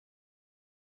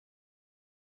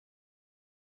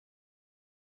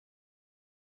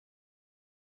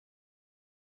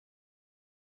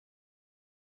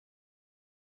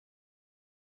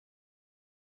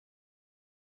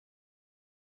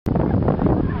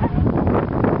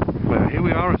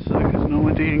we are at Circus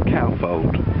Normandie in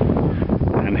Cowfold,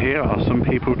 and here are some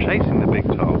people chasing the big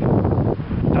top.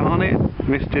 Darn it,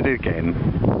 missed it again.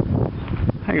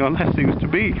 Hang on, that seems to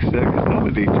be Circus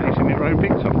Normandie chasing their own big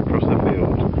top across the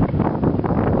field.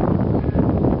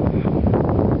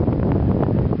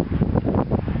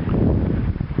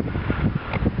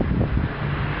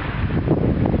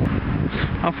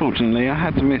 Unfortunately, I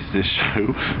had to miss this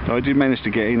show, but I did manage to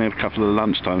get in a couple of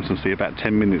lunchtimes and see about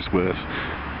 10 minutes worth.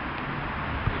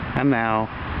 And now,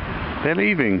 they're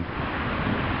leaving.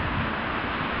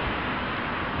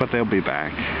 But they'll be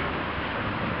back.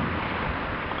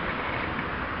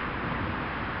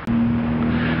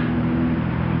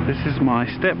 This is my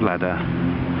step ladder.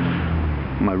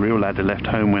 My real ladder left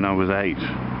home when I was 8.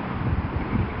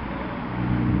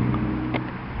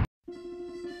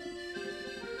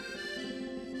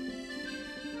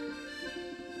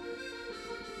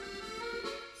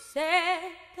 C'est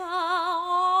à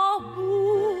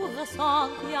Hambourg,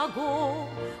 Santiago,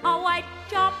 à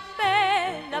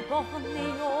Whitechapel, à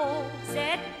Bornéo.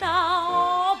 C'est à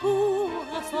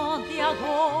Hambourg,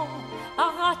 Santiago, à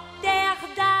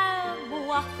Rotterdam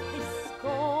ou à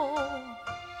Frisco.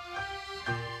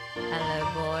 Hello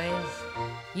boys,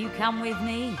 you come with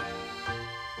me.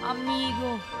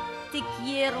 Amigo, te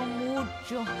quiero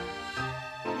mucho.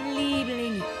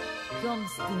 Liebling,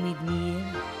 kommst du mit mir?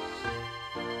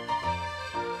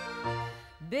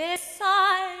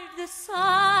 Beside the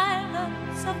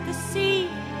silence of the sea,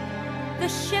 the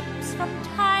ships from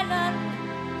Thailand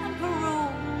and Peru,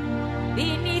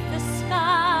 beneath the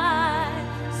sky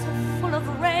so full of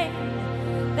rain,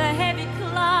 the heavy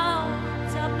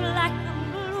clouds are black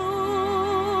and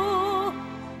blue.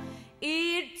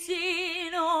 It's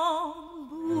in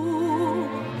Hamburg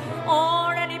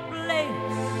or any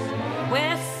place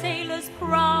where sailors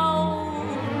prowl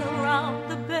around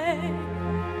the bay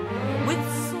with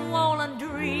swollen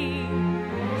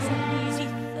dreams and easy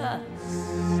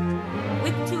thirst,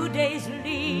 with 2 days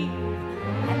leave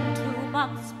and 2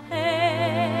 months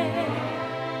pay.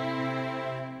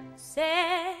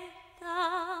 C'est à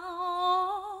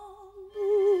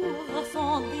Hambourg,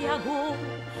 Santiago,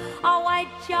 à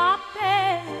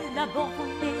Whitechapel, à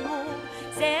Bornéo.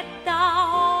 C'est à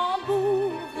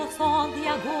Hambourg,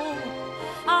 Santiago,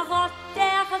 à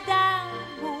Rotterdam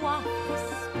ou à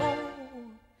Frisco.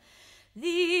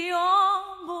 The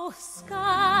Hamburg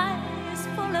sky is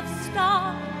full of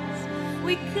stars.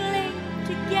 We cling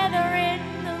together in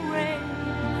the rain.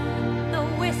 The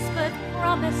whispered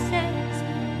promises,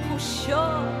 for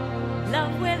sure,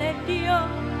 love will endure,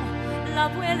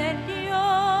 love will endure.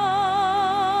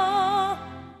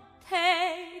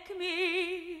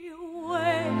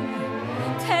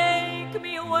 Take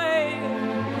me away,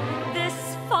 this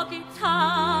foggy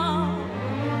town.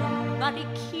 Nobody